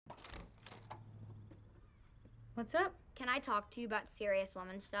What's up? Can I talk to you about serious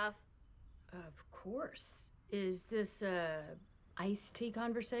woman stuff? Of course. Is this a iced tea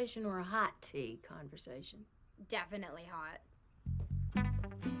conversation or a hot tea conversation? Definitely hot.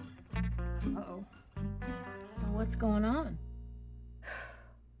 Uh-oh. So what's going on?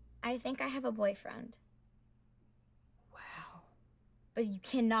 I think I have a boyfriend. Wow. But you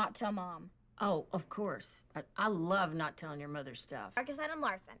cannot tell Mom. Oh, of course. I love not telling your mother stuff. Marcus Adam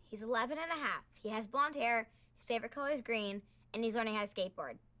Larson. He's 11 and a half. He has blonde hair, his favorite color is green, and he's learning how to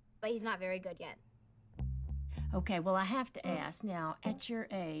skateboard. But he's not very good yet. Okay, well, I have to ask now, at your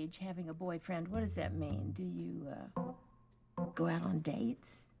age, having a boyfriend, what does that mean? Do you, go out on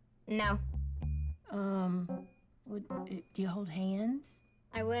dates? No. Do you hold hands?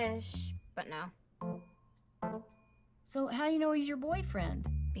 I wish, but no. So how do you know he's your boyfriend?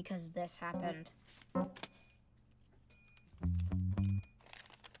 Because this happened.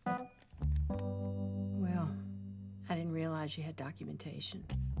 Well, I didn't realize you had documentation.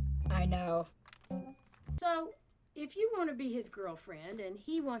 I know. So, if you want to be his girlfriend and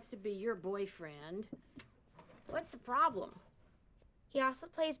he wants to be your boyfriend, what's the problem? He also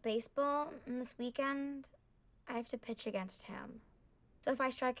plays baseball, and this weekend, I have to pitch against him. So if I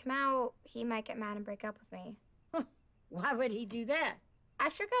strike him out, he might get mad and break up with me. Why would he do that?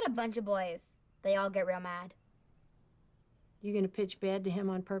 I've struck out a bunch of boys. They all get real mad. You gonna pitch bad to him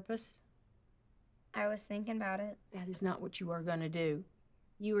on purpose? I was thinking about it. That is not what you are gonna do.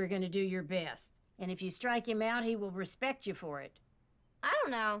 You are gonna do your best. And if you strike him out, he will respect you for it. I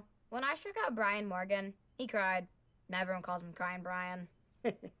don't know. When I struck out Brian Morgan, he cried. And everyone calls him Crying Brian.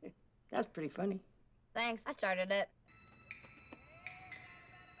 That's pretty funny. Thanks, I started it.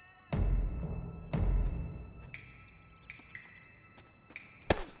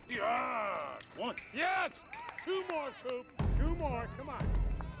 Yeah! One. Yes! Two more, Coop. Two more. Come on.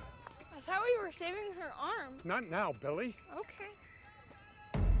 I thought we were saving her arm. Not now, Billy. Okay.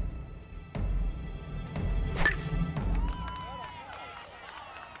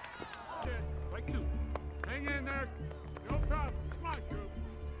 Like two. Hang in there. No problem. Come on, Coop.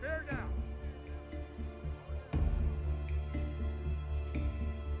 Bear down.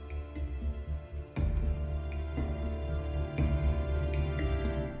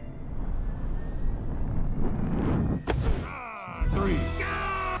 Three.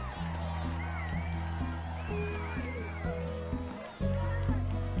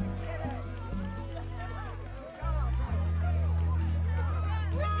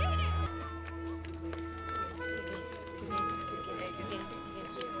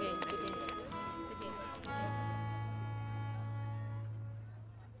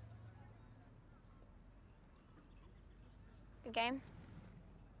 Good game?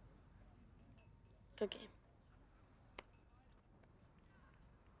 Good game.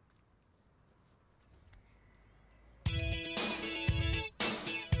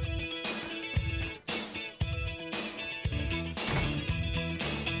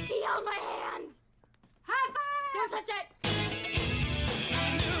 He held my hand! High five! Don't touch it!